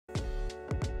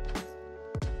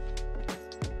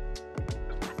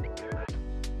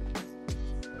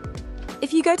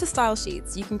If you go to Style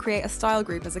Sheets, you can create a style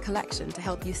group as a collection to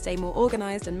help you stay more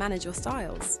organized and manage your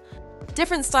styles.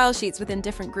 Different style sheets within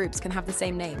different groups can have the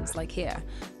same names, like here.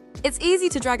 It's easy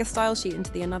to drag a style sheet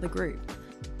into another group.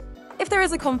 If there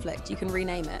is a conflict, you can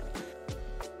rename it.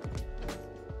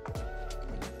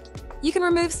 You can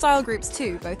remove style groups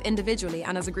too, both individually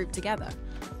and as a group together.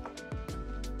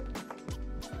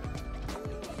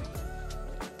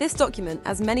 This document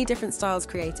has many different styles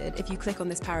created. If you click on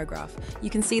this paragraph, you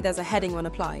can see there's a heading 1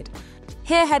 applied.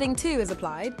 Here heading 2 is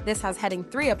applied, this has heading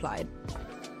 3 applied.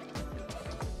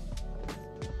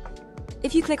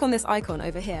 If you click on this icon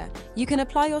over here, you can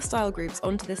apply your style groups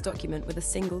onto this document with a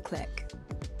single click.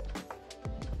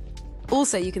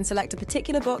 Also, you can select a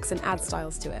particular box and add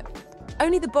styles to it.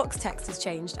 Only the box text is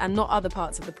changed and not other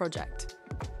parts of the project.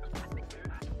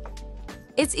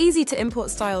 It's easy to import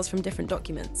styles from different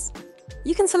documents.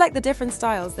 You can select the different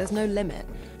styles, there's no limit.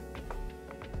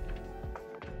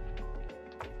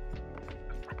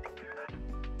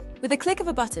 With a click of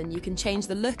a button, you can change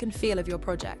the look and feel of your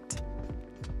project.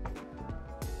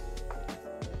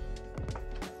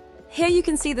 Here you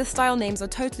can see the style names are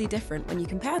totally different when you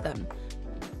compare them.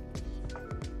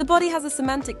 The body has a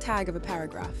semantic tag of a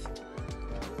paragraph.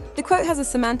 The quote has a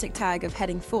semantic tag of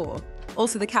heading 4,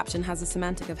 also the caption has a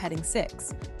semantic of heading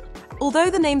 6.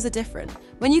 Although the names are different,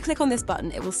 when you click on this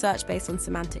button, it will search based on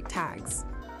semantic tags.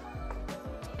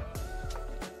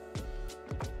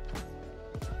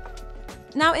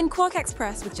 Now in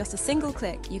QuarkXPress, with just a single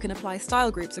click, you can apply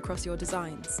style groups across your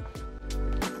designs.